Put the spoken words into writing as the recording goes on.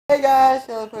Hey guys,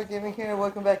 Hello Gaming here, and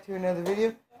welcome back to another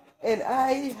video. And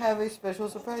I have a special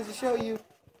surprise to show you.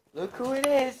 Look who it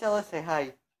is. So let's say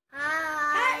hi.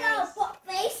 Hi. Hello,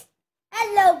 buttface.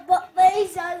 Hello,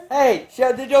 buttface. Hey,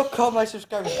 don't call my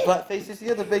subscribers butt faces.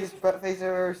 You're the biggest butt face I've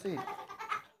ever seen.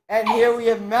 And here we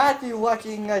have Matthew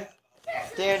watching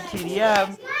Stan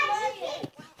TDM. Be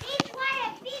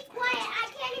quiet. Be quiet. I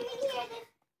can't even hear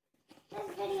this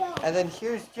video. And then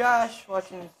here's Josh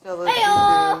watching Stella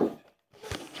Hey-o. TV.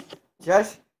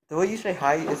 Josh, the way you say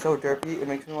hi is so derpy, it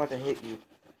makes me want to hit you.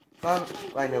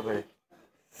 I know better.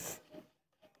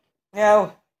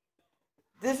 Now,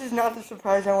 this is not the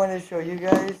surprise I wanted to show you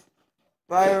guys,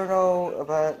 but I don't know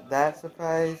about that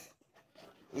surprise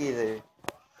either.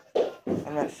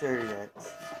 I'm not sure yet.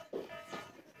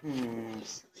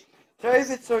 Sorry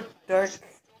if it's so dark,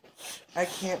 I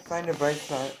can't find a bright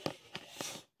spot.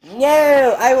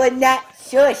 No, I would not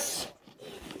shush!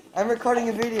 I'm recording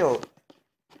a video.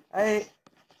 I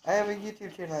have a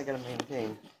YouTube channel I gotta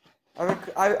maintain.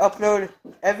 I upload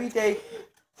every day.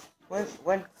 Oh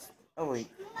wait.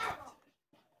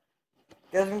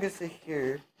 Guys, I'm gonna sit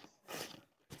here.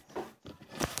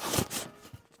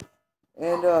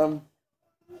 And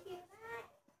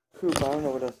poop, I don't know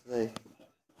what else to say.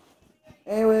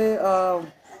 Anyway,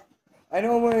 I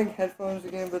know I'm wearing headphones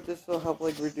again, but this will help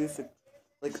reduce the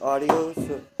audio,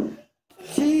 so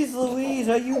jeez Louise,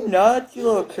 are you nuts, you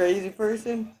little crazy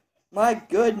person? My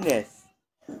goodness.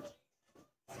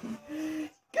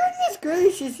 Goodness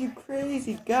gracious, you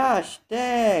crazy, gosh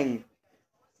dang.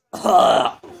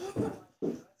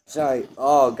 Sorry,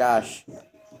 oh gosh.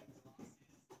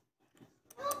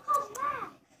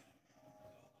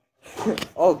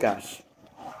 Oh gosh.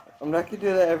 I'm not gonna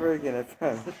do that ever again, I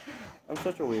promise. I'm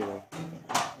such a weirdo.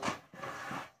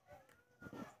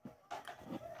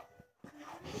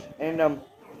 And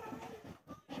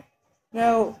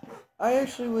now, I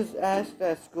actually was asked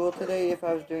at school today if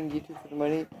I was doing YouTube for the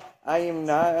money. I am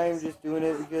not. I am just doing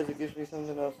it because it gives me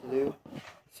something else to do.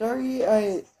 Sorry,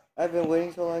 I've been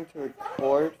waiting so long to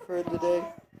record for the day.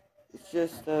 It's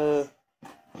just wait,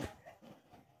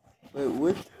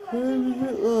 what time is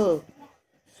it? Oh,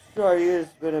 sorry,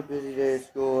 it's been a busy day at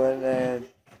school, and then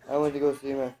I went to go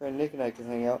see my friend Nick, and I could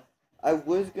hang out. I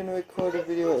was gonna record a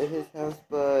video at his house,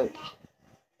 but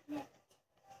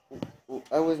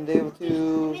I wasn't able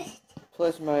to.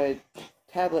 Plus, my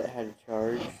tablet had a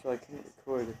charge, so I couldn't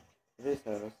record at his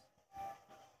house.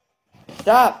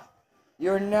 Stop!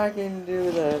 You're not going to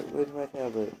do that with my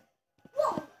tablet.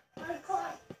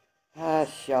 Ah,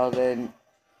 Sheldon.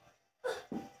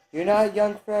 You're not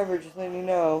young forever, just letting you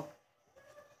know.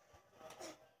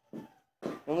 You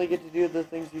only get to do the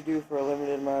things you do for a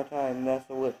limited amount of time, and that's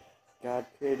what God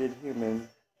created human.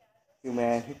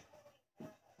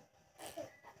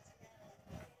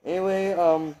 Anyway,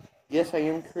 yes, I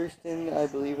am Christian. I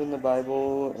believe in the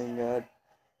Bible and God.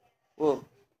 Well,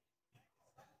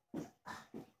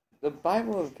 the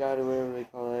Bible of God, or whatever they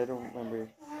call it, I don't remember.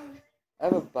 I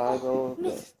have a Bible.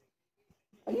 But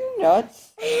are you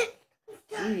nuts?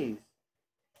 Jeez.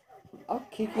 I'll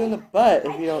kick you in the butt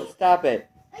if you don't stop it.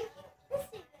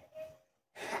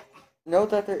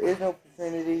 Note that there is no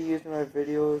profanity used in my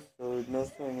videos, so no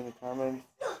swearing in the comments.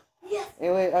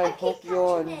 Anyway, I hope you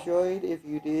all enjoyed. If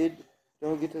you did,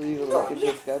 don't forget to leave a like and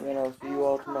subscribe, and I'll see you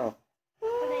all tomorrow.